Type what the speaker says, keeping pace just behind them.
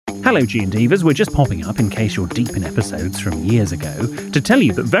Hello, G&Divas. We're just popping up in case you're deep in episodes from years ago to tell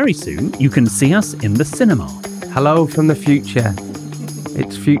you that very soon you can see us in the cinema. Hello from the future.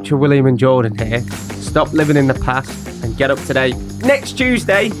 It's future William and Jordan here. Stop living in the past and get up to date. Next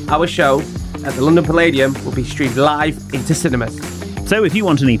Tuesday, our show at the London Palladium will be streamed live into cinemas. So if you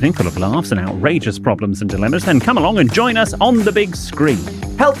want an evening full of laughs and outrageous problems and dilemmas, then come along and join us on the big screen.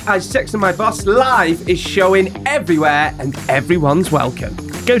 Help I Sexted My Boss Live is showing everywhere and everyone's welcome.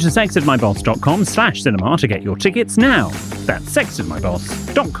 Go to sextedmyboss.com/cinema to get your tickets now. That's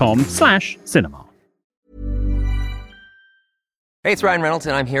sextedmyboss.com/cinema. Hey, it's Ryan Reynolds,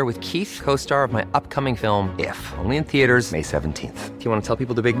 and I'm here with Keith, co-star of my upcoming film, If, only in theaters May 17th. Do you want to tell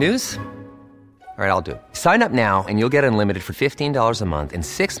people the big news? All right, I'll do it. Sign up now and you'll get unlimited for $15 a month and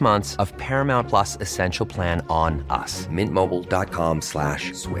 6 months of Paramount Plus Essential Plan on us.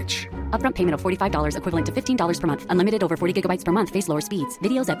 MintMobile.com/switch. Upfront payment of $45 equivalent to $15 per month. Unlimited over 40 gigabytes per month. Face lower speeds.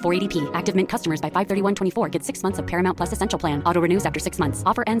 Videos at 480p. Active Mint customers by 531.24 get 6 months of Paramount Plus Essential Plan. Auto renews after 6 months.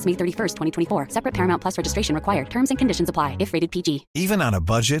 Offer ends May 31st, 2024. Separate Paramount Plus registration required. Terms and conditions apply if rated PG. Even on a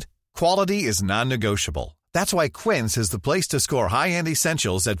budget, quality is non-negotiable. That's why Quince is the place to score high-end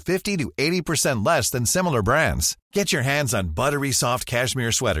essentials at 50 to 80% less than similar brands. Get your hands on buttery soft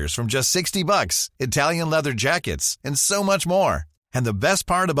cashmere sweaters from just $60, Italian leather jackets, and so much more. And the best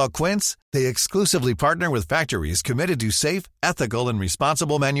part about Quince, they exclusively partner with factories committed to safe, ethical, and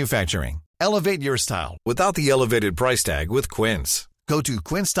responsible manufacturing. Elevate your style without the elevated price tag with Quince. Go to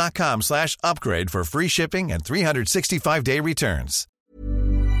quince.com/upgrade for free shipping and 365-day returns.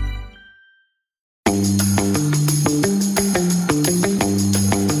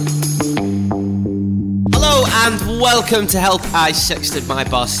 Hello and welcome to Help I Sexted My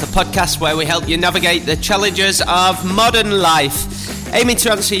Boss, the podcast where we help you navigate the challenges of modern life, aiming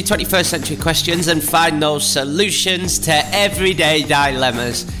to answer your 21st century questions and find those solutions to everyday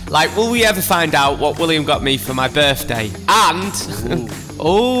dilemmas. Like, will we ever find out what William got me for my birthday? And,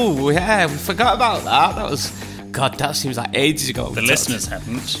 oh yeah, we forgot about that. That was, God, that seems like ages ago. The listeners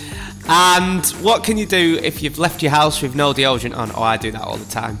haven't. And what can you do if you've left your house with no deodorant on? Oh, I do that all the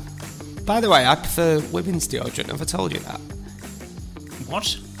time. By the way, I prefer women's deodorant. Have I told you that?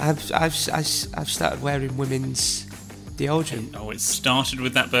 What? I've started wearing women's deodorant. Oh, it started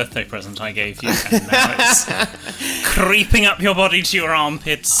with that birthday present I gave you, and now it's creeping up your body to your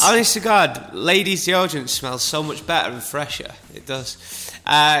armpits. Honest to God, ladies' deodorant smells so much better and fresher. It does.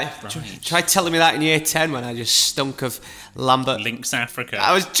 Try telling me that in year 10 when I just stunk of Lambert. Lynx Africa.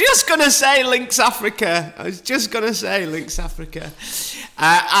 I was just going to say Lynx Africa.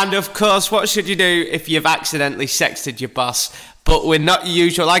 And of course, what should you do if you've accidentally sexted your boss? But we're not your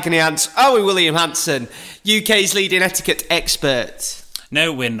usual agony ants. Are we, William Hanson, UK's leading etiquette expert?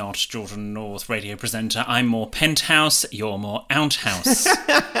 No, we're not, Jordan North, radio presenter. I'm more penthouse, you're more outhouse.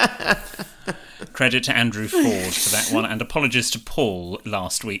 Credit to Andrew Ford for that one, and apologies to Paul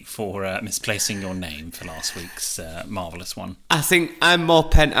last week for misplacing your name for last week's marvellous one. I think I'm more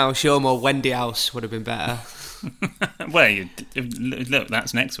penthouse, you're more Wendy House would have been better. Well, look,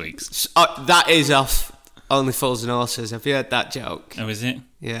 that's next week's. That is off Only Fools and Horses. Have you heard that joke? Oh, is it?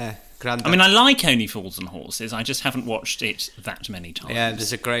 Yeah. Grandad. I mean, I like Only Fools and Horses, I just haven't watched it that many times. Yeah,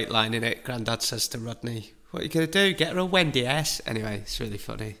 there's a great line in it. Grandad says to Rodney, "What are you going to do? Get her a Wendy S?" Anyway, it's really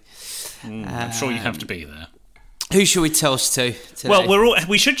funny. I'm sure you have to be there. Who should we toast to today? Well,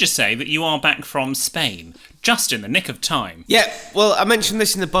 we should just say that you are back from Spain, just in the nick of time. Yeah, well, I mentioned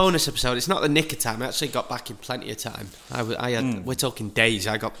this in the bonus episode. It's not the nick of time. I actually got back in plenty of time. We're talking days.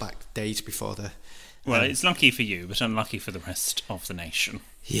 I got back days before the... Well, it's lucky for you, but unlucky for the rest of the nation.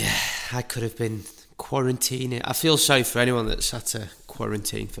 Yeah, I could have been quarantining. I feel sorry for anyone that's had to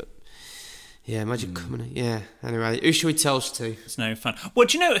quarantine for... Yeah, imagine coming... Yeah, anyway, who should we toast to? It's no fun. Well,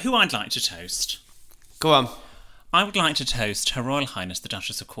 do you know who I'd like to toast? Go on. I would like to toast Her Royal Highness the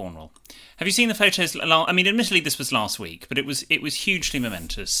Duchess of Cornwall. Have you seen the photos? I mean, admittedly this was last week, but it was hugely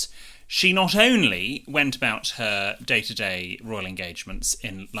momentous. She not only went about her day-to-day royal engagements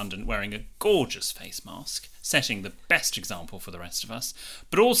in London wearing a gorgeous face mask, setting the best example for the rest of us,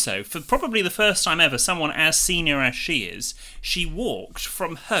 but also, for probably the first time ever, someone as senior as she is, she walked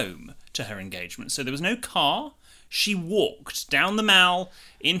from home to her engagement. So there was no car. She walked down the Mall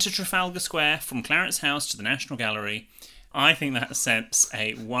into Trafalgar Square from Clarence House to the National Gallery. I think that sets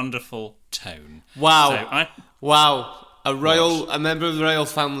a wonderful tone. Wow. Wow. A member of the royal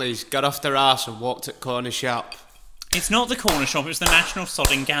families got off their arse and walked at corner shop. It's not the corner shop, it's the National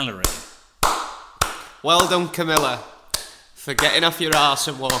Sodding Gallery. Well done, Camilla, for getting off your arse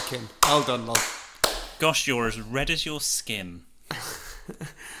and walking. Well done, love. Gosh, you're as red as your skin.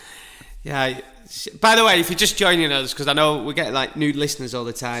 Yeah. By the way, if you're just joining us, because I know we're getting like new listeners all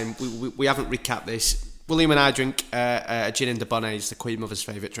the time, we haven't recapped this. William and I drink a gin and Dubonnet, is the Queen Mother's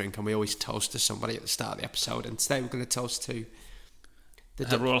favourite drink, and we always toast to somebody at the start of the episode. And today we're going to toast to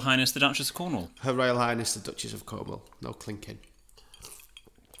Her Royal Highness the Duchess of Cornwall. Her Royal Highness the Duchess of Cornwall. No clinking.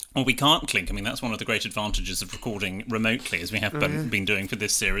 Well, we can't clink. I mean, that's one of the great advantages of recording remotely, as we have been doing for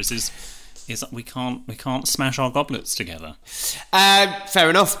this series, is that we can't smash our goblets together. Fair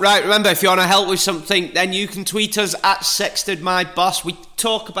enough. Right, remember, if you want to help with something, then you can tweet us at SextedMyBoss. We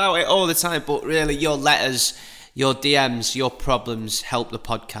talk about it all the time, but really, your letters, your DMs, your problems help the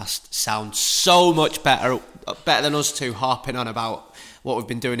podcast sound so much better than us two harping on about what we've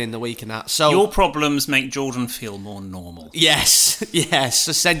been doing in the week and that. So your problems make Jordan feel more normal. Yes.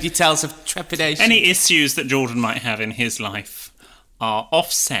 So send your tales of trepidation. Any issues that Jordan might have in his life are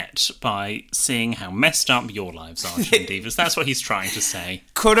offset by seeing how messed up your lives are, Jim Devers. That's what he's trying to say.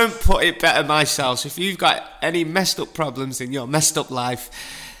 Couldn't put it better myself. So if you've got any messed up problems in your messed up life,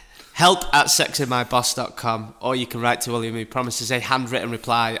 help@sexedmyboss.com, or you can write to William, who promises a handwritten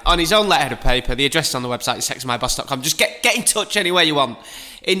reply on his own letterhead of paper. The address on the website is sexedmyboss.com. Just get in touch any way you want.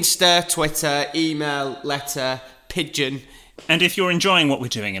 Insta, Twitter, email, letter, pigeon. And if you're enjoying what we're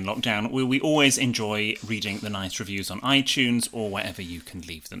doing in lockdown, we always enjoy reading the nice reviews on iTunes or wherever you can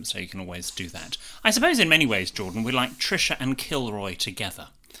leave them, so you can always do that. I suppose in many ways, Jordan, we're like Trisha and Kilroy together.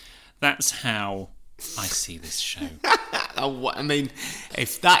 That's how I see this show. I mean,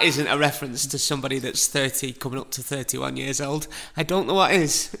 if that isn't a reference to somebody that's 30, coming up to 31 years old, I don't know what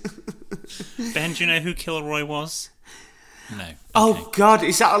is. Ben, do you know who Kilroy was? No. Okay. Oh, God,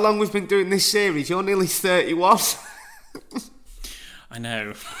 is that how long we've been doing this series? You're nearly 31. I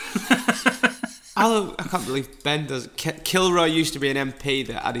know. I can't believe Ben does. Kilroy used to be an MP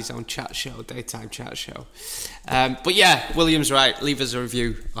that had his own chat show, daytime chat show. But yeah, William's right. Leave us a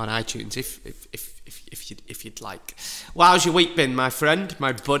review on iTunes if you'd like. Well, how's your week been, my friend,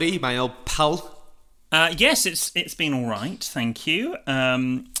 my buddy, my old pal? Yes, it's been all right, thank you.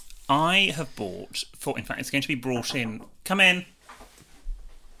 I have bought, in fact, it's going to be brought in. Come in.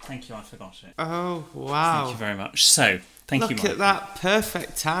 Thank you, I forgot it. Oh, wow. Thank you very much. So, thank you, Look at that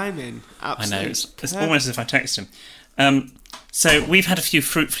perfect timing. Absolutely. I know, it's almost as if I text him. So, we've had a few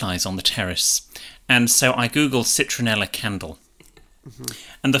fruit flies on the terrace, and so I googled citronella candle. Mm-hmm.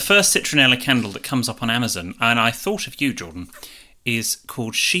 And the first citronella candle that comes up on Amazon, and I thought of you, Jordan, is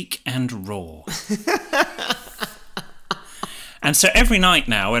called Chic and Raw. And so every night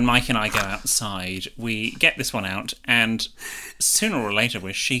now, when Mike and I go outside, we get this one out, and sooner or later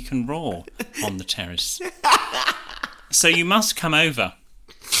we're chic and raw on the terrace. So you must come over.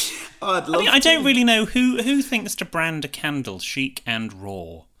 Oh, I'd love I don't really know who thinks to brand a candle chic and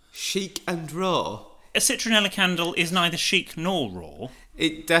raw. Chic and raw? A citronella candle is neither chic nor raw.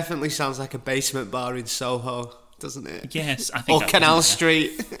 It definitely sounds like a basement bar in Soho, doesn't it? Yes, I think. Or Canal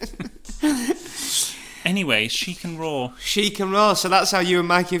Street. Anyway, chic and raw. Chic and raw. So that's how you and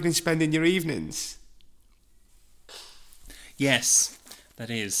Mikey have been spending your evenings? Yes,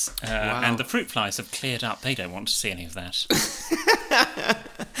 that is. Wow. And the fruit flies have cleared up. They don't want to see any of that.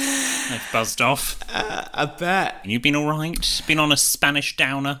 They've buzzed off. I bet. And you've been all right? Been on a Spanish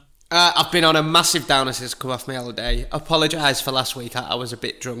downer? I've been on a massive downer since I come off my holiday. Apologise for last week. I was a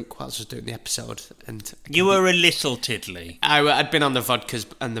bit drunk whilst I was doing the episode. And you were a little tiddly. I'd been on the vodkas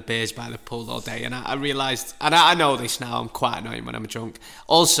and the beers by the pool all day, and I realised, and I know this now, I'm quite annoying when I'm drunk.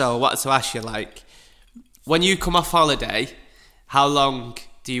 Also, I wanted to ask you, like, when you come off holiday, how long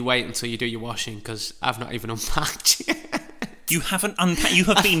do you wait until you do your washing? Because I've not even unpacked yet. You haven't unpacked. You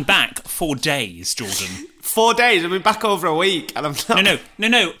have been back 4 days, Jordan. 4 days? I've been back over a week, and I'm not...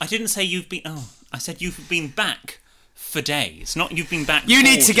 No. I didn't say you've been... Oh, I said you've been back for days, not you've been back. You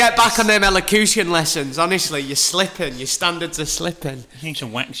need to days. get back on them elocution lessons. Honestly, you're slipping. Your standards are slipping. You need to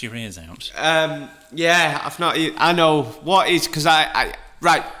wax your ears out. Yeah, I've not... I know what is... Because right,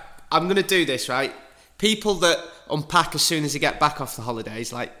 I'm going to do this, right? People that unpack as soon as they get back off the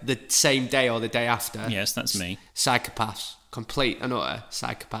holidays, like the same day or the day after. Yes, that's me. Psychopaths. Complete and utter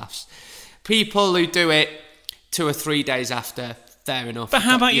psychopaths. People who do it 2 or 3 days after, fair enough. But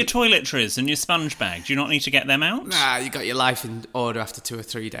how about your toiletries and your sponge bag? Do you not need to get them out? Nah, you got your life in order after 2 or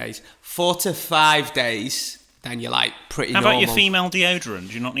 3 days. 4 to 5 days, then you're like pretty normal. How about your female deodorant?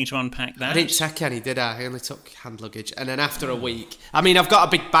 Do you not need to unpack that? I didn't check any, did I? I only took hand luggage. And then after a week... I mean, I've got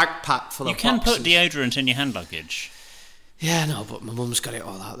a big backpack full of boxes. You can put deodorant in your hand luggage. Yeah, no, but my mum's got it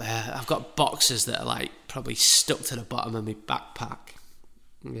all out there. I've got boxes that are like probably stuck to the bottom of my backpack.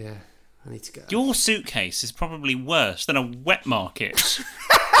 Yeah, I need to get... Your suitcase is probably worse than a wet market.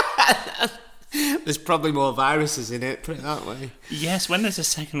 There's probably more viruses in it, put it that way. Yes, when there's a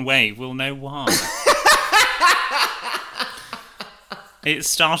second wave, we'll know why. It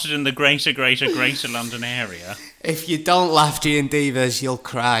started in the greater London area. If you don't laugh, G&Divas, you'll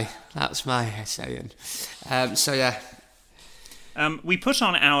cry. That's my saying. So, yeah. We put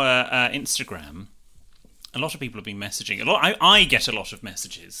on our Instagram. A lot of people have been messaging. I get a lot of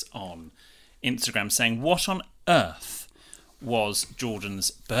messages on Instagram saying, what on earth was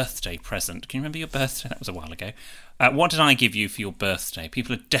Jordan's birthday present? Can you remember your birthday? That was a while ago. What did I give you for your birthday?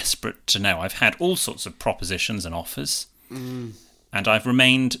 People are desperate to know. I've had all sorts of propositions and offers. And I've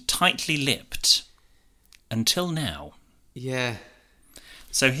remained tightly lipped until now. Yeah.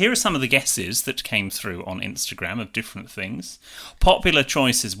 So here are some of the guesses that came through on Instagram of different things. Popular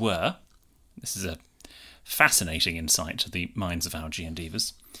choices were, this is a fascinating insight to the minds of our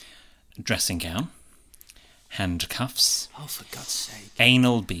G&Divas, dressing gown, handcuffs, oh, for God's sake,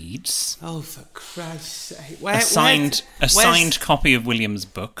 anal beads, oh, for Christ's sake, a signed copy of William's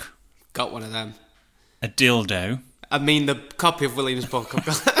book, got one of them, a dildo. I mean, the copy of William's book. I've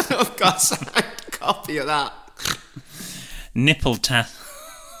got a signed copy of that. Nipple tap.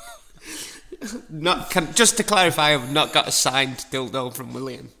 Just to clarify, I've not got a signed dildo from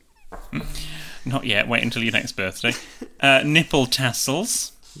William. Not yet. Wait until your next birthday. Nipple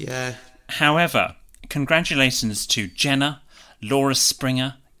tassels. Yeah. However, congratulations to Jenna, Laura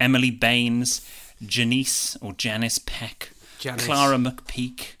Springer, Emily Baines, Janice Peck, Clara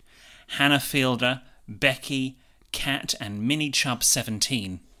McPeak, Hannah Fielder, Becky, Kat, and Minnie Chubb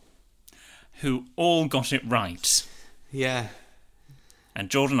 17, who all got it right. Yeah. And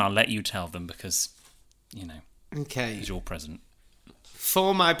Jordan, I'll let you tell them because, you know, okay, it's your present.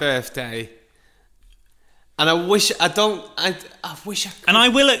 For my birthday, and I wish I could. And I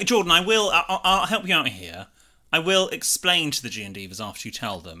will, Jordan, I'll help you out here. I will explain to the G&Divas after you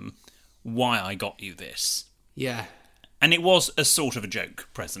tell them why I got you this. Yeah. And it was a sort of a joke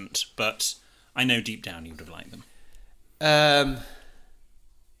present, but I know deep down you would have liked them. I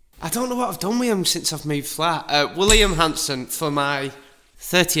don't know what I've done with him since I've moved flat. William Hanson, for my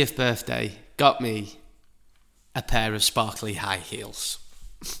 30th birthday, got me a pair of sparkly high heels.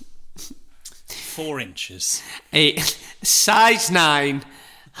 4 inches. A size 9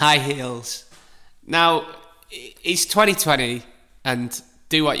 high heels. Now, it's 2020, and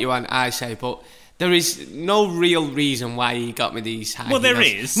do what you want, I say, but there is no real reason why he got me these high heels. Well, there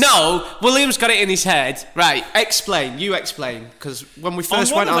is. No, William's got it in his head. Right, explain. You explain. Because when we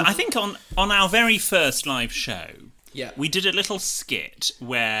first went on... I think on our very first live show, yeah, we did a little skit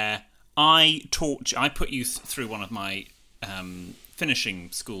where I put you through one of my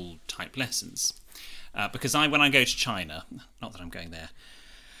finishing school type lessons. Because when I go to China, not that I'm going there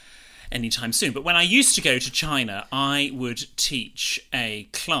anytime soon, but when I used to go to China, I would teach a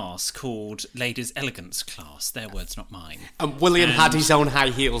class called Ladies' Elegance class. Their words, not mine. And William had his own high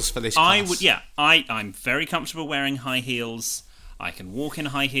heels for this class. I'm very comfortable wearing high heels. I can walk in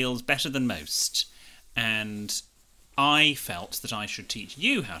high heels better than most. And I felt that I should teach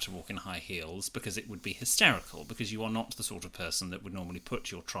you how to walk in high heels because it would be hysterical, because you are not the sort of person that would normally put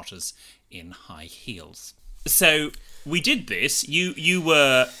your trotters in high heels. So we did this. You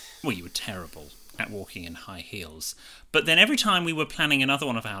were terrible at walking in high heels. But then every time we were planning another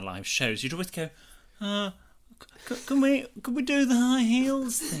one of our live shows, you'd always go, can we do the high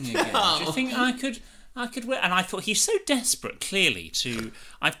heels thing again? Do you think I could wear? And I thought, he's so desperate, clearly,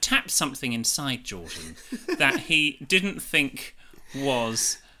 I've tapped something inside Jordan that he didn't think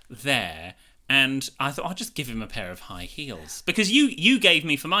was there. And I thought, I'll just give him a pair of high heels. Because you gave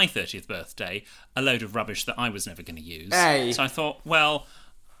me, for my 30th birthday, a load of rubbish that I was never going to use. Hey. So I thought, well,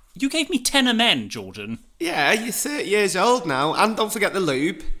 you gave me Tenor Men, Jordan. Yeah, you're 30 years old now. And don't forget the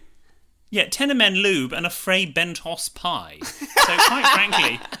lube. Yeah, Tenor Men lube and a Frey Bentos pie. So quite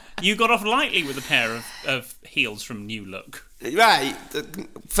frankly, you got off lightly with a pair of heels from New Look. Right.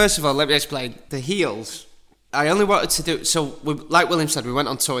 First of all, let me explain. The heels, I only wanted to do... So, like William said, we went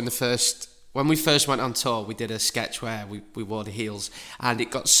on tour when we first went on tour, we did a sketch where we wore the heels, and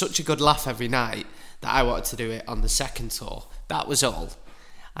it got such a good laugh every night that I wanted to do it on the second tour. That was all.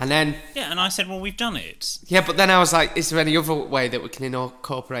 And then... Yeah, and I said, well, we've done it. Yeah, but then I was like, is there any other way that we can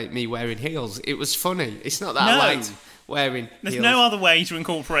incorporate me wearing heels? It was funny. It's not that I liked wearing There's heels. no other way to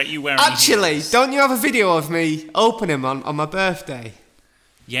incorporate you wearing heels. Actually, don't you have a video of me opening them on my birthday?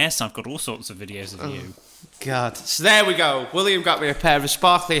 Yes, I've got all sorts of videos of you. God. So there we go. William got me a pair of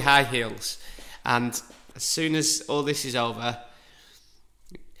sparkly high heels. And as soon as all this is over...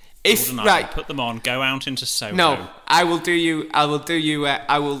 Put them on, go out into Soho. No, I will do you a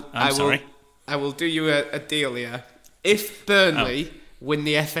deal here. If Burnley win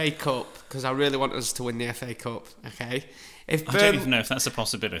the FA Cup, because I really want us to win the FA Cup, okay? I don't even know if that's a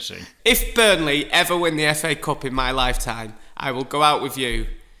possibility. If Burnley ever win the FA Cup in my lifetime, I will go out with you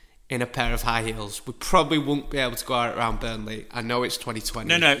in a pair of high heels. We probably won't be able to go out around Burnley. I know it's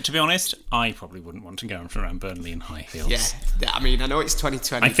 2020. No, to be honest, I probably wouldn't want to go around Burnley in high heels. Yeah, I mean, I know it's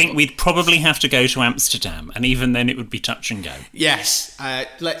 2020. I think we'd probably have to go to Amsterdam, and even then it would be touch and go. Yes,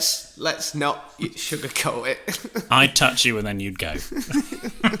 let's not sugarcoat it. I'd touch you and then you'd go.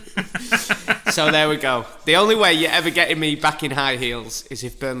 So there we go. The only way you're ever getting me back in high heels is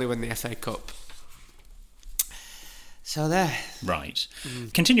if Burnley win the FA Cup. So there. Right.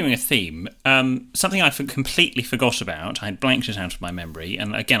 Continuing a theme, something I completely forgot about. I had blanked it out of my memory,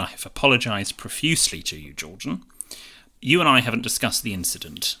 and again, I have apologised profusely to you, Jordan. You and I haven't discussed the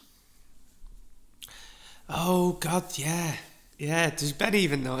incident. Oh, God, yeah. Yeah, does Ben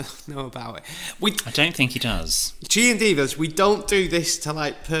even know about it? I don't think he does. G and Divas, we don't do this to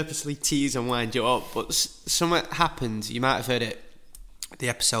like purposely tease and wind you up, but something happened. You might have heard it.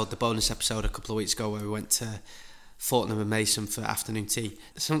 The bonus episode a couple of weeks ago where we went to Fortnum and Mason for afternoon tea.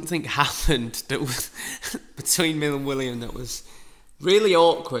 Something happened that was between me and William that was really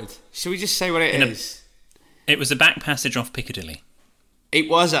awkward. Should we just say what it is? It was a back passage off Piccadilly. It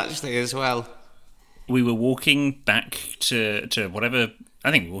was actually as well. We were walking back to whatever,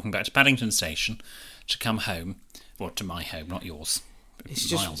 I think we were walking back to Paddington Station to come home, or to my home, not yours.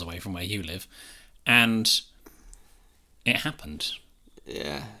 It's miles just away from where you live. And it happened.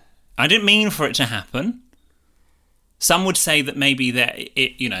 Yeah. I didn't mean for it to happen. Some would say that maybe that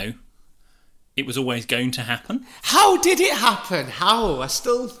it was always going to happen. How did it happen? How?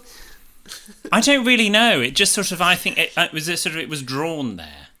 I don't really know. It just sort of, I think it was drawn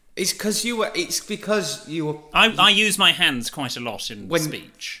there. It's because you were. I use my hands quite a lot in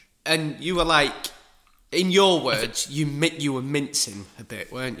speech, and you were like, in your words, you were mincing a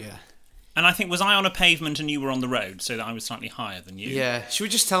bit, weren't you? And I think, was I on a pavement and you were on the road, so that I was slightly higher than you? Yeah. Should we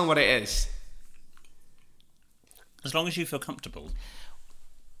just tell them what it is? As long as you feel comfortable.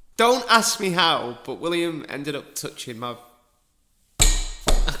 Don't ask me how, but William ended up touching my.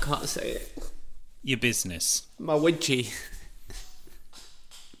 I can't say it. Your business. My wedgie.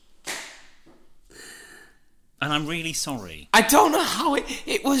 And I'm really sorry. I don't know how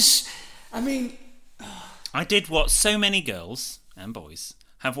it was. I mean, I did what so many girls and boys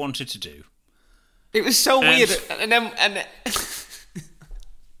have wanted to do. It was so weird, and then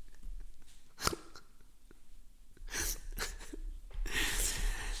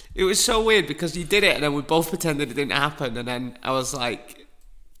it was so weird because you did it, and then we both pretended it didn't happen, and then I was like,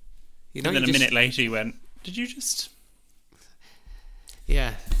 and then a minute later, you went, "Did you just?"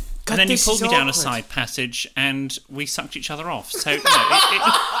 Yeah. God, and then you pulled me down a side passage and we sucked each other off. So,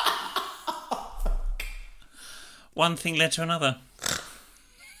 one thing led to another.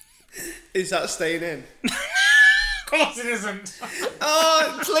 Is that staying in? Of course it isn't.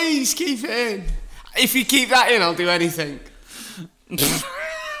 Oh, please keep it in. If you keep that in, I'll do anything.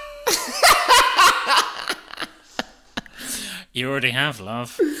 You already have,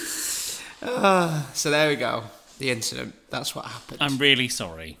 love. So there we go. The incident. That's what happened. I'm really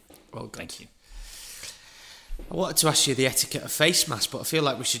sorry. Well, good. Thank you. I wanted to ask you the etiquette of face masks, but I feel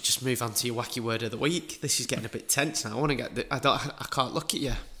like we should just move on to your wacky word of the week. This is getting a bit tense now. I can't look at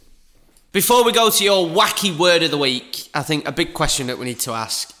you. Before we go to your wacky word of the week, I think a big question that we need to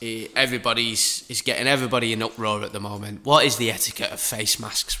ask, is getting everybody in uproar at the moment. What is the etiquette of face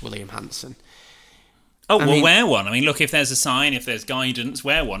masks, William Hanson? Wear one. I mean, look, if there's a sign, if there's guidance,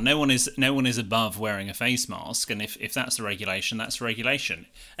 wear one. No one is above wearing a face mask, and if that's the regulation, that's the regulation.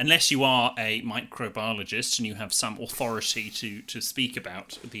 Unless you are a microbiologist and you have some authority to speak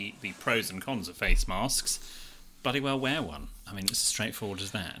about the pros and cons of face masks, bloody well wear one. I mean, it's as straightforward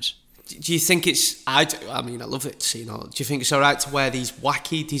as that. Do you think it's... I love it, do you think it's alright to wear these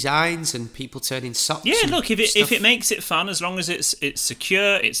wacky designs and people turning socks? Yeah, look, if it makes it fun, as long as it's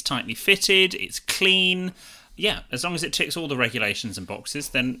secure, it's tightly fitted, it's clean, yeah, as long as it ticks all the regulations and boxes,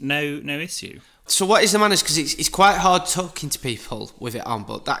 then no issue. So what is the manners? Because it's quite hard talking to people with it on,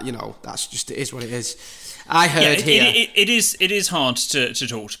 but that, that's just, it is what it is. I heard it is hard to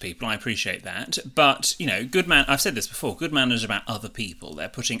talk to people. I appreciate that, but good man. I've said this before. Good manners are about other people. They're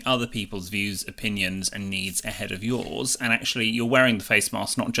putting other people's views, opinions, and needs ahead of yours. And actually, you're wearing the face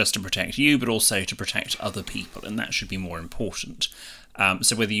mask not just to protect you, but also to protect other people, and that should be more important.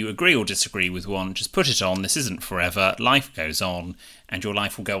 So whether you agree or disagree with one, just put it on. This isn't forever. Life goes on, and your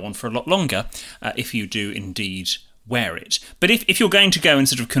life will go on for a lot longer if you do indeed wear it. But if you're going to go and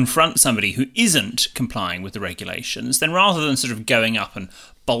sort of confront somebody who isn't complying with the regulations, then rather than sort of going up and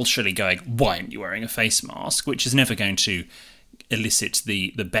bolshily going, "Why aren't you wearing a face mask?" which is never going to elicit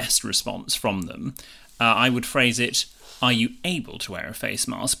the best response from them, I would phrase it, are you able to wear a face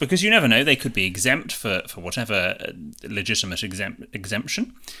mask? Because you never know, they could be exempt for whatever legitimate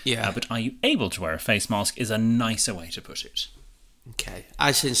exemption. Yeah. But are you able to wear a face mask is a nicer way to put it. Okay.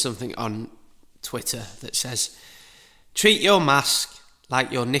 I've seen something on Twitter that says, treat your mask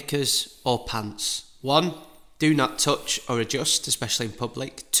like your knickers or pants. 1, do not touch or adjust, especially in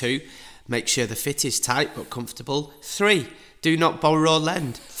public. 2, make sure the fit is tight but comfortable. 3, do not borrow or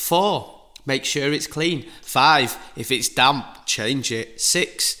lend. 4, make sure it's clean. 5, if it's damp, change it.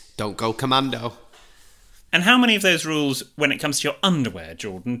 6, don't go commando. And how many of those rules, when it comes to your underwear,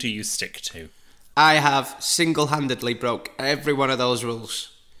 Jordan, do you stick to? I have single-handedly broke every one of those rules.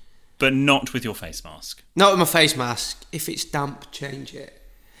 But not with your face mask. Not with my face mask. If it's damp, change it.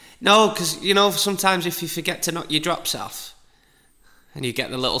 No, because, sometimes if you forget to knock your drops off and you get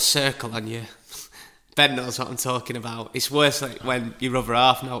the little circle on you, Ben knows what I'm talking about. It's worse like when your other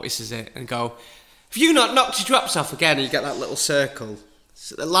half notices it and go, have you not knocked your drops off again? And you get that little circle.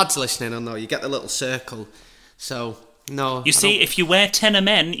 So the lads listening will know, you get the little circle. So, no. You see, if you wear tenor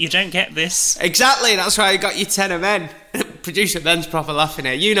men, you don't get this. Exactly, that's why I got you tenor men. Producer Ben's proper laughing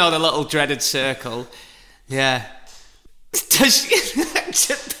here. You know the little dreaded circle. Yeah.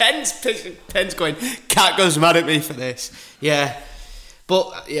 Pen's going, Cat goes mad at me for this. Yeah.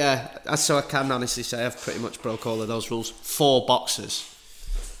 But, yeah, so I can honestly say I've pretty much broke all of those rules. 4 boxes.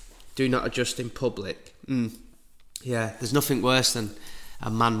 Do not adjust in public. Yeah, there's nothing worse than a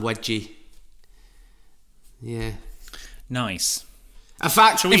man wedgie. Yeah. Nice. In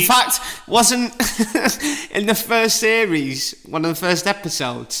fact, wasn't in the first series, one of the first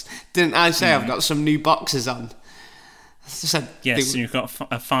episodes, didn't I say I've got some new boxes on? I said, yes, and you've got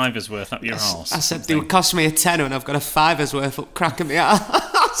a $5's worth up your arse. I said, they would cost me a tenner and I've got a $5's worth up cracking me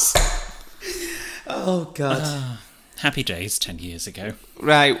arse. Oh, God. Happy days 10 years ago.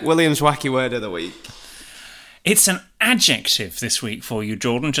 Right, William's wacky word of the week. It's an adjective this week for you,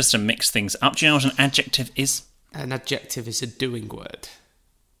 Jordan, just to mix things up. Do you know what an adjective is? An adjective is a doing word.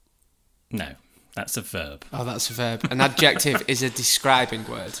 No, that's a verb. Oh, that's a verb. An adjective is a describing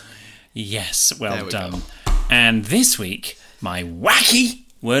word. Yes, well done. Go. And this week, my wacky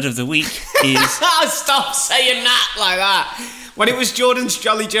word of the week is... Stop saying that like that. When it was Jordan's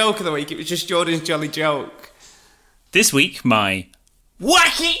jolly joke of the week, it was just Jordan's jolly joke. This week, my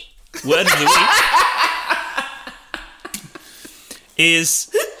wacky word of the week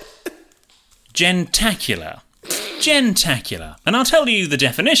is gentacular. Gentacular. And I'll tell you the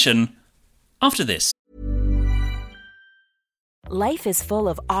definition after this. Life is full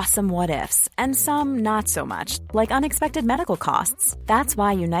of awesome what-ifs, and some not so much, like unexpected medical costs. That's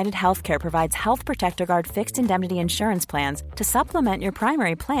why United Healthcare provides Health Protector Guard fixed indemnity insurance plans to supplement your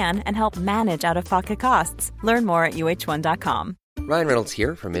primary plan and help manage out-of-pocket costs. Learn more at uh1.com. Ryan Reynolds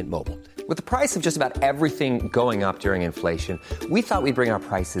here from Mint Mobile. With the price of just about everything going up during inflation, we thought we'd bring our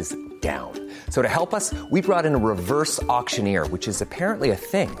prices down. So to help us, we brought in a reverse auctioneer, which is apparently a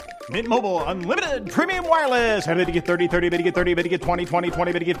thing. Mint Mobile Unlimited Premium Wireless. How to get 30, 30, bit to get 30, bit to get 20, 20,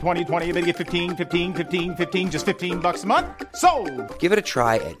 20, bit to get 20, 20, bit to get 15, 15, 15, 15, just $15 a month? Sold! Give it a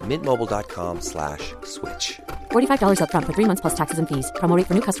try at mintmobile.com/switch. $45 up front for 3 months plus taxes and fees. Promo rate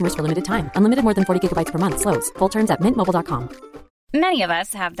for new customers for limited time. Unlimited more than 40 gigabytes per month. Slows full terms at mintmobile.com. Many of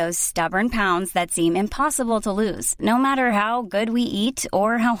us have those stubborn pounds that seem impossible to lose, no matter how good we eat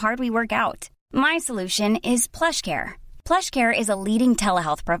or how hard we work out. My solution is PlushCare. PlushCare is a leading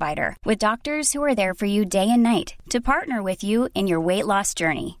telehealth provider with doctors who are there for you day and night to partner with you in your weight loss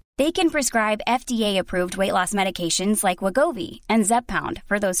journey. They can prescribe FDA-approved weight loss medications like Wegovy and Zepbound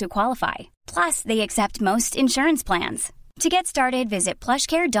for those who qualify. Plus, they accept most insurance plans. To get started, visit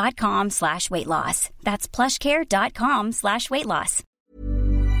plushcare.com/weight loss. That's plushcare.com/weight loss.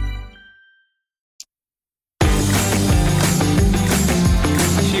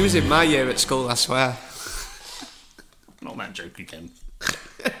 She was in my year at school, I swear. Not that joke again.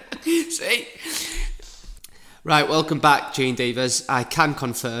 See? Right, welcome back, Gene Divas. I can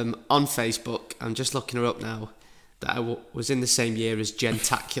confirm on Facebook, I'm just looking her up now, that I was in the same year as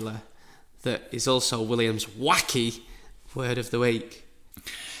Gentacular. That is also William's wacky word of the week.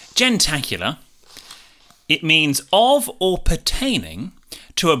 Gentacular. It means of or pertaining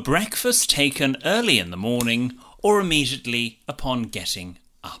to a breakfast taken early in the morning or immediately upon getting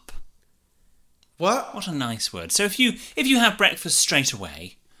up. What? What a nice word. So if you have breakfast straight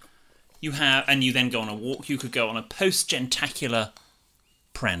away, and you then go on a walk, you could go on a post-gentacular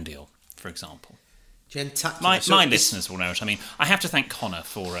prandial, for example. Gentacular. My listeners will know what I mean. I have to thank Connor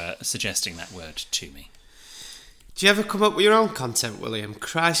for suggesting that word to me. Do you ever come up with your own content, William?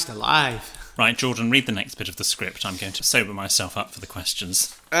 Christ alive. Right, Jordan, read the next bit of the script. I'm going to sober myself up for the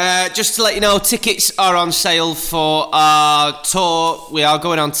questions. Just to let you know, tickets are on sale for our tour. We are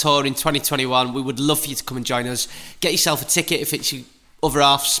going on tour in 2021. We would love for you to come and join us. Get yourself a ticket if it's your other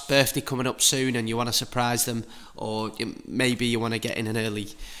half's birthday coming up soon and you want to surprise them, or maybe you want to get in an early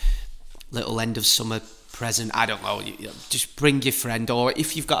little end of summer present. I don't know. Just bring your friend, or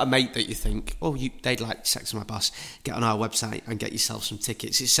if you've got a mate that you think, they'd like Sex with My Boss, get on our website and get yourself some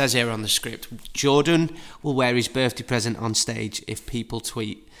tickets. It says here on the script, Jordan will wear his birthday present on stage if people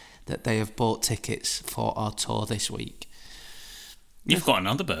tweet that they have bought tickets for our tour this week. You've got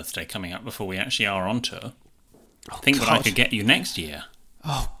another birthday coming up before we actually are on tour. Think what I could get you next year.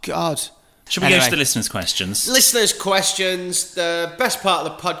 Oh, God. Should we go to the listeners' questions? Listeners' questions, the best part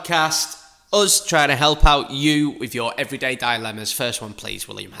of the podcast, us trying to help out you with your everyday dilemmas. First one, please,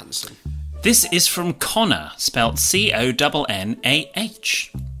 William Hanson. This is from Connor, spelt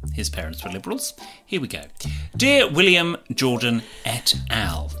C-O-N-N-A-H. His parents were liberals. Here we go. Dear William Jordan et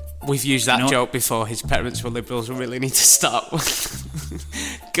al. We've used that joke before. His parents were liberals. We really need to stop.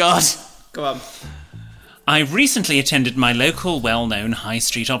 God. Go on. I recently attended my local well-known high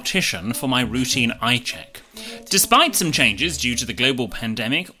street optician for my routine eye check. Despite some changes due to the global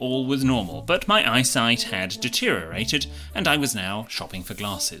pandemic, all was normal, but my eyesight had deteriorated and I was now shopping for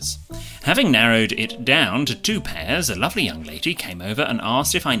glasses. Having narrowed it down to 2 pairs, a lovely young lady came over and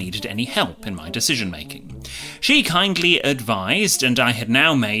asked if I needed any help in my decision-making. She kindly advised, and I had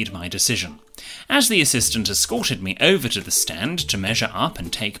now made my decision. As the assistant escorted me over to the stand to measure up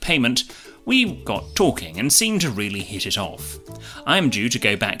and take payment, we got talking and seemed to really hit it off. I am due to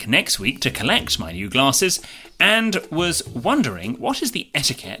go back next week to collect my new glasses and was wondering what is the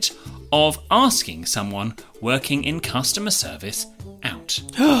etiquette of asking someone working in customer service out.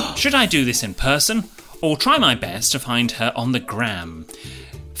 Should I do this in person or try my best to find her on the gram?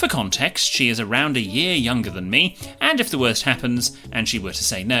 For context, she is around a year younger than me, and if the worst happens and she were to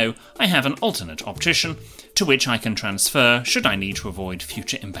say no, I have an alternate optician to which I can transfer should I need to avoid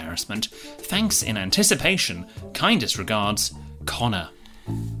future embarrassment. Thanks in anticipation. Kindest regards, Connor.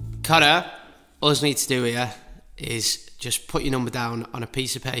 Connor, all you need to do here is just put your number down on a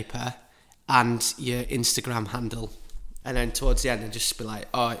piece of paper and your Instagram handle, and then towards the end just be like,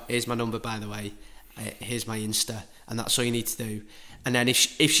 here's my number, by the way, here's my Insta, and that's all you need to do. And then if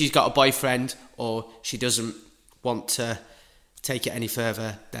she's got a boyfriend or she doesn't want to take it any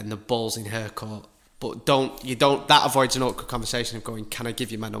further, then the ball's in her court. But that avoids an awkward conversation of going, can I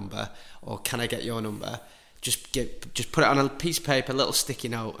give you my number or can I get your number? Just put it on a piece of paper, a little sticky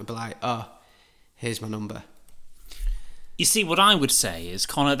note, and be like, here's my number. You see, what I would say is,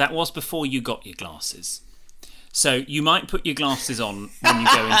 Connor, that was before you got your glasses. So you might put your glasses on when you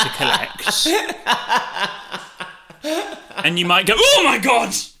go in to collect. And you might go, oh my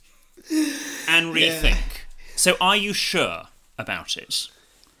God! And rethink. Yeah. So are you sure about it?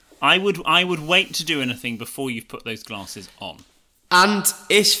 I would wait to do anything before you've put those glasses on. And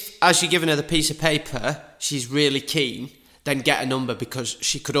if, as you're giving her the piece of paper, she's really keen, then get a number, because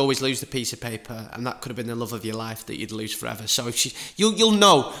she could always lose the piece of paper, and that could have been the love of your life that you'd lose forever. So if you'll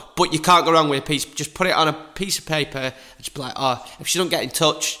know, but you can't go wrong with a piece. Just put it on a piece of paper and just be like, if she don't get in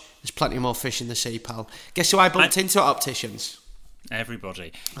touch, there's plenty more fish in the sea, pal. Guess who I bumped into at opticians?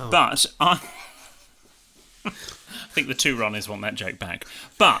 Everybody. But I think the 2 Ronnies want that joke back.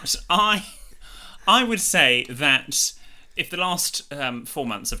 But I would say that if the last 4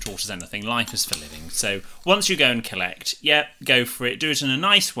 months have taught us anything, life is for living. So once you go and collect, go for it. Do it in a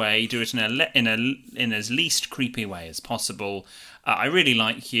nice way. Do it in as least creepy way as possible. I really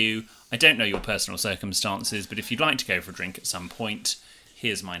like you. I don't know your personal circumstances, but if you'd like to go for a drink at some point,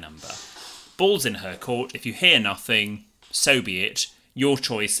 here's my number. Ball's in her court. If you hear nothing, so be it. Your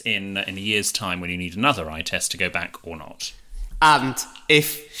choice in a year's time when you need another eye test to go back or not. And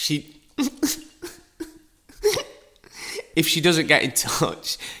if she doesn't get in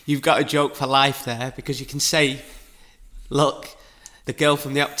touch, you've got a joke for life there, because you can say, look, the girl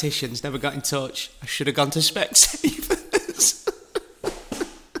from the opticians never got in touch. I should have gone to Specsavers.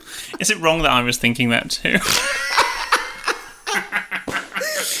 Is it wrong that I was thinking that too?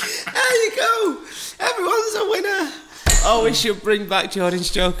 There you go. Everyone's a winner. Oh, we should bring back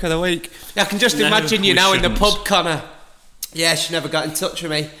Jordan's joke of the week. I can just imagine you now in the pub, Connor. Yeah, she never got in touch with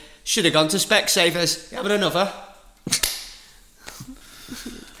me. Should have gone to Specsavers. You having another?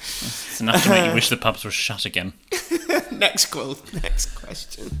 It's enough to make you wish the pubs were shut again. Next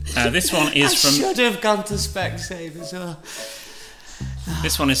question. This one is from... should have gone to Specsavers.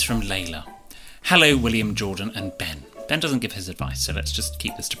 This one is from Layla. Hello, William, Jordan and Ben. Ben doesn't give his advice, so let's just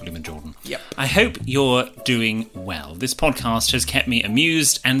keep this to Bloom and Jordan. Yep. I hope you're doing well. This podcast has kept me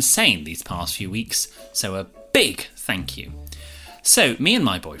amused and sane these past few weeks, so a big thank you. So, me and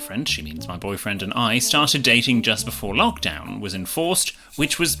my boyfriend, she means my boyfriend and I, started dating just before lockdown was enforced,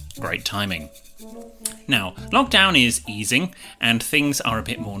 which was great timing. Now, lockdown is easing, and things are a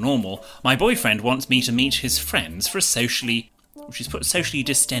bit more normal. My boyfriend wants me to meet his friends for a socially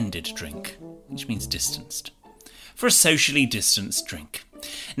distended drink, which means distanced. For a socially distanced drink.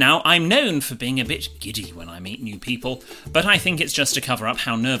 Now, I'm known for being a bit giddy when I meet new people, but I think it's just to cover up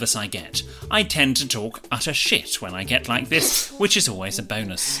how nervous I get. I tend to talk utter shit when I get like this, which is always a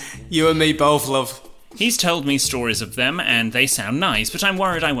bonus. You and me both, love. He's told me stories of them, and they sound nice, but I'm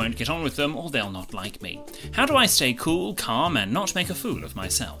worried I won't get on with them, or they'll not like me. How do I stay cool, calm, and not make a fool of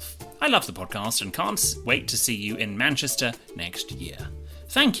myself? I love the podcast and can't wait to see you in Manchester next year.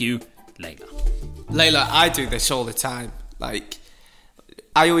 Thank you, Layla. Layla, I do this all the time. Like,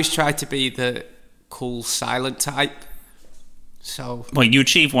 I always try to be the cool, silent type. So... Well, you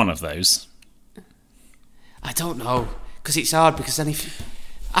achieve one of those. I don't know, because it's hard, because then if...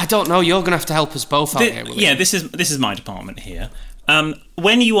 I don't know, you're going to have to help us both out here, Yeah, this is my department here.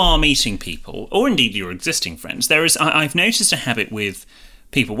 When you are meeting people, or indeed your existing friends, I've noticed a habit with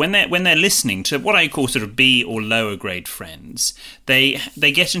people when they're listening to what I call sort of B or lower grade friends. They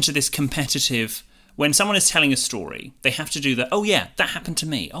get into this competitive. When someone is telling a story, they have to do the, oh yeah, that happened to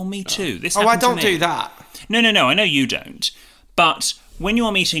me. Oh, me too. This happened to me. I don't do that. No, I know you don't. But when you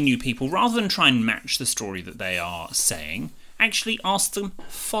are meeting new people, rather than try and match the story that they are saying, actually ask them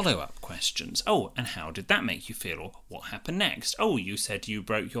follow-up questions. Oh, and how did that make you feel? Or what happened next? Oh, you said you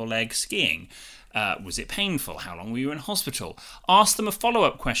broke your leg skiing. Was it painful? How long were you in hospital? Ask them a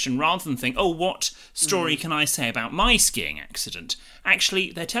follow-up question rather than think, oh, what story can I say about my skiing accident?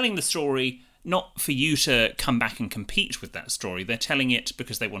 Actually, they're telling the story not for you to come back and compete with that story. They're telling it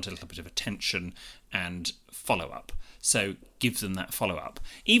because they want a little bit of attention and follow-up. So give them that follow-up.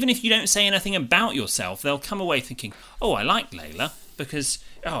 Even if you don't say anything about yourself, they'll come away thinking, oh, I like Layla because,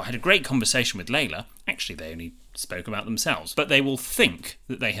 I had a great conversation with Layla. Actually, they only spoke about themselves. But they will think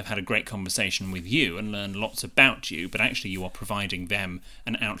that they have had a great conversation with you and learn lots about you, but actually you are providing them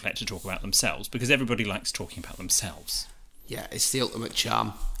an outlet to talk about themselves because everybody likes talking about themselves. Yeah, it's the ultimate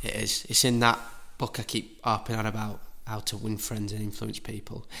charm. It is. It's in that book I keep harping on about, how to win friends and influence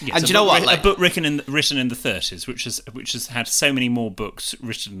people. Yes, and do you know what? A book written in the 30s, which has had so many more books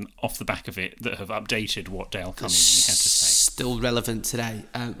written off the back of it that have updated what Dale Cumming had to say. Still relevant today.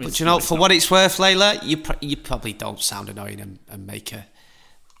 But you know, for what it's worth, Layla, you probably don't sound annoying and make a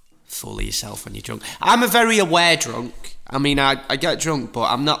fool of yourself when you're drunk. I'm a very aware drunk. I mean, I get drunk, but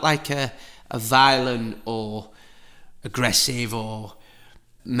I'm not like a violent or aggressive or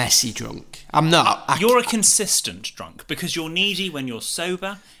messy drunk. I'm not. You're a consistent drunk because you're needy when you're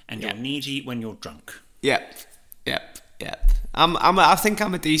sober and you're needy when you're drunk. Yep. I think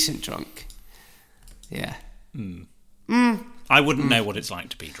I'm a decent drunk. Yeah. I wouldn't know what it's like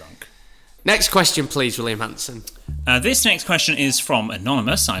to be drunk. Next question, please, William Hanson. This next question is from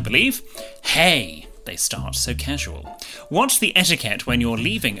Anonymous, I believe. Hey, they start so casual. What's the etiquette when you're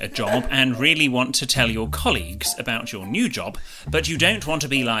leaving a job and really want to tell your colleagues about your new job, but you don't want to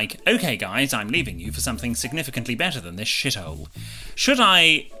be like, okay guys, I'm leaving you for something significantly better than this shithole? Should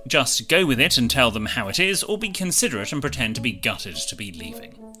I just go with it and tell them how it is, or be considerate and pretend to be gutted to be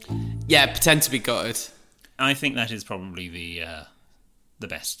leaving? Yeah, pretend to be gutted. I think that is probably the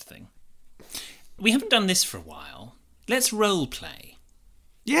best thing. We haven't done this for a while. Let's role play.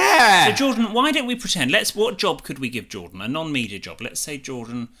 Yeah. So Jordan, why don't we pretend? What job could we give Jordan? A non-media job. Let's say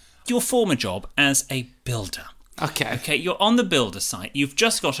Jordan, your former job as a builder. Okay, you're on the builder site. You've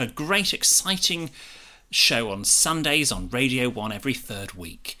just got a great, exciting show on Sundays on Radio 1 every third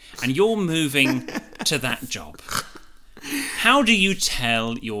week, and you're moving to that job. How do you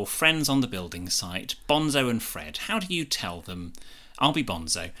tell your friends on the building site, Bonzo and Fred, how do you tell them, I'll be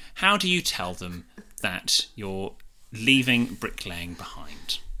Bonzo, how do you tell them that you're leaving bricklaying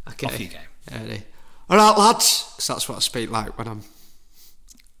behind? Okay. Off you go. Ready. All right, lads. Because that's what I speak like when I'm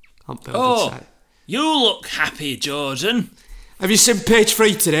on building site. You look happy, Jordan. Have you seen page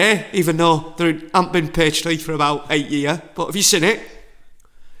 3 today? Even though there hasn't been page 3 for about 8 years. But have you seen it?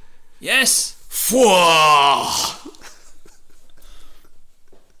 Yes. Whoa!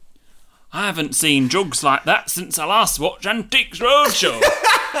 I haven't seen jugs like that since I last watched Antiques Roadshow.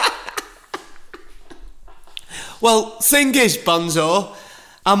 Well, thing is, Bonzo,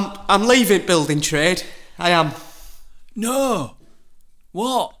 I'm leaving building trade. I am. No.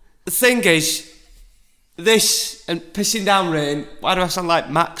 What? The thing is, this and pissing down rain. Why do I sound like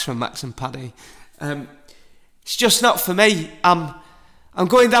Max from Max and Paddy? It's just not for me. I'm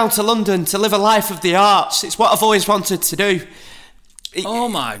going down to London to live a life of the arts. It's what I've always wanted to do. Oh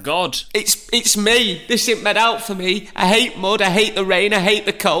my God. It's me. This isn't meant out for me. I hate mud, I hate the rain, I hate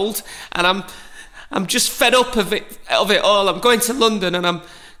the cold, and I'm just fed up of it all. I'm going to London and I'm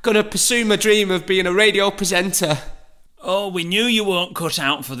going to pursue my dream of being a radio presenter. Oh, we knew you weren't cut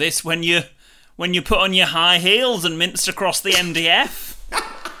out for this when you put on your high heels and minced across the MDF.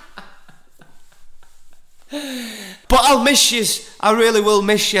 But I'll miss you. I really will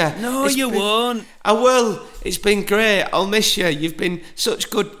miss you. No, you won't. I will. It's been great. I'll miss you. You've been such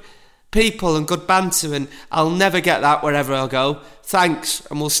good people and good banter, and I'll never get that wherever I go. Thanks,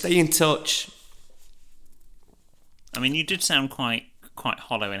 and we'll stay in touch. I mean, you did sound quite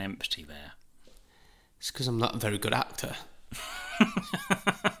hollow and empty there. It's because I'm not a very good actor.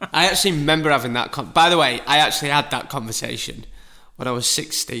 I actually remember having that... By the way, I actually had that conversation when I was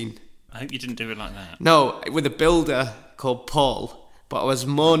 16. I hope you didn't do it like that. No, with a builder called Paul, but I was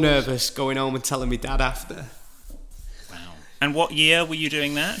more nervous going home and telling my dad after. Wow. And what year were you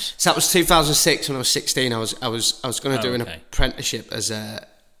doing that? So that was 2006 when I was 16. I was going to do an apprenticeship as a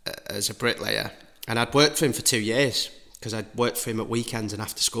bricklayer, and I'd worked for him for 2 years because I'd worked for him at weekends and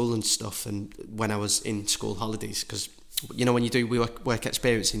after school and stuff, and when I was in school holidays, because you know when you do work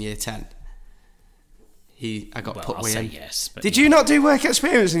experience in year 10. I got put way in. Yes. Did you not do work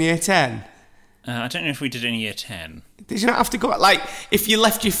experience in year 10? I don't know if we did in year 10. Did you not have to go... Like, if you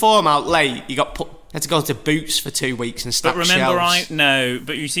left your form out late, you had to go to Boots for 2 weeks and stack shelves.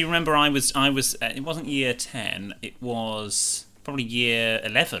 But you see, remember I was it wasn't year 10, it was probably year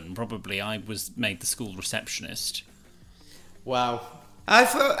 11, probably. I was made the school receptionist. Wow. I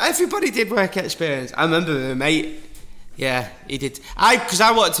thought everybody did work experience. I remember my mate... Yeah, he did. Because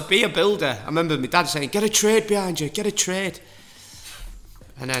I wanted to be a builder. I remember my dad saying, "Get a trade behind you, get a trade."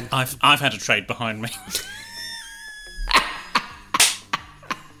 And then I've had a trade behind me.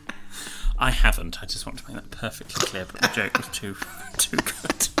 I haven't. I just want to make that perfectly clear. But the joke was too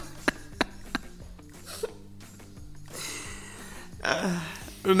good.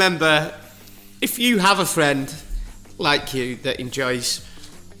 Remember, if you have a friend like you that enjoys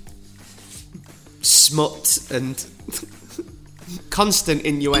smut and constant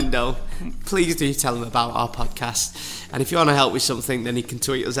innuendo, please do tell him about our podcast. And if you want to help with something, then you can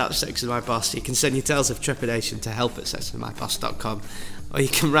tweet us at Sex With My Boss. You can send your tales of trepidation to help@sexwithmyboss.com, or you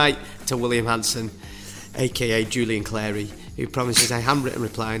can write to William Hanson, aka Julian Clary, who promises a handwritten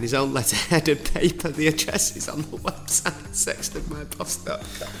reply in his own letterheaded paper. The address is on the website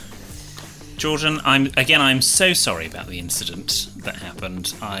sexwithmyboss.com. Jordan, I'm so sorry about the incident that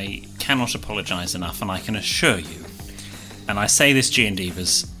happened. I cannot apologise enough, and I can assure you, and I say this, G&D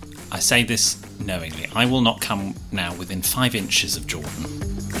Divas, I say this knowingly, I will not come now within 5 inches of Jordan.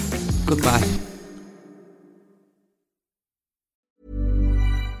 Goodbye.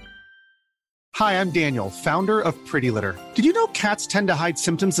 Hi, I'm Daniel, founder of Pretty Litter. Did you know cats tend to hide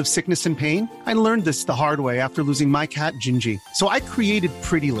symptoms of sickness and pain? I learned this the hard way after losing my cat, Gingy. So I created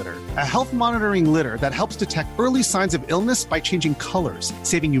Pretty Litter, a health monitoring litter that helps detect early signs of illness by changing colors,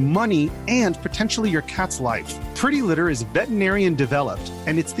 saving you money and potentially your cat's life. Pretty Litter is veterinarian developed,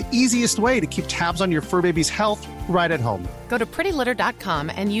 and it's the easiest way to keep tabs on your fur baby's health right at home. Go to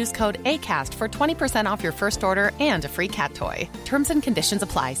prettylitter.com and use code ACAST for 20% off your first order and a free cat toy. Terms and conditions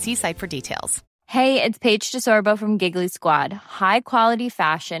apply. See site for details. Hey, it's Paige DeSorbo from Giggly Squad. High quality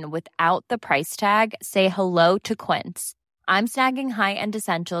fashion without the price tag. Say hello to Quince. I'm snagging high-end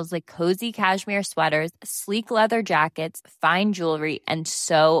essentials like cozy cashmere sweaters, sleek leather jackets, fine jewelry, and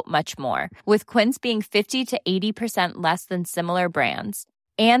so much more. With Quince being 50 to 80% less than similar brands.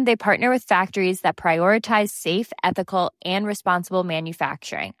 And they partner with factories that prioritize safe, ethical, and responsible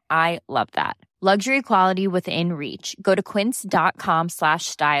manufacturing. I love that. Luxury quality within reach. Go to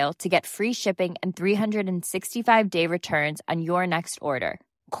quince.com/style to get free shipping and 365-day returns on your next order.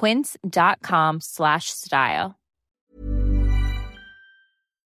 Quince.com/style.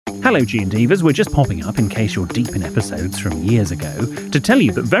 Hello, G&D Divas. We're just popping up in case you're deep in episodes from years ago to tell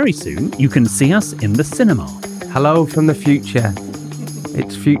you that very soon you can see us in the cinema. Hello from the future.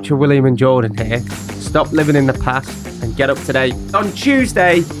 It's future William and Jordan here. Stop living in the past and get up to date. On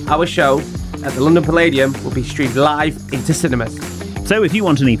Tuesday, our show at the London Palladium will be streamed live into cinemas. So if you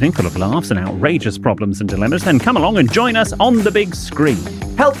want an evening full of laughs and outrageous problems and dilemmas, then come along and join us on the big screen.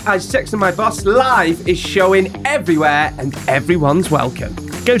 Help I Sex and My Boss Live is showing everywhere and everyone's welcome.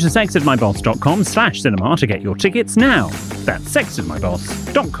 Go to sexedmyboss.com/cinema to get your tickets now. That's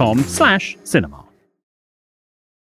sexedmyboss.com/cinema.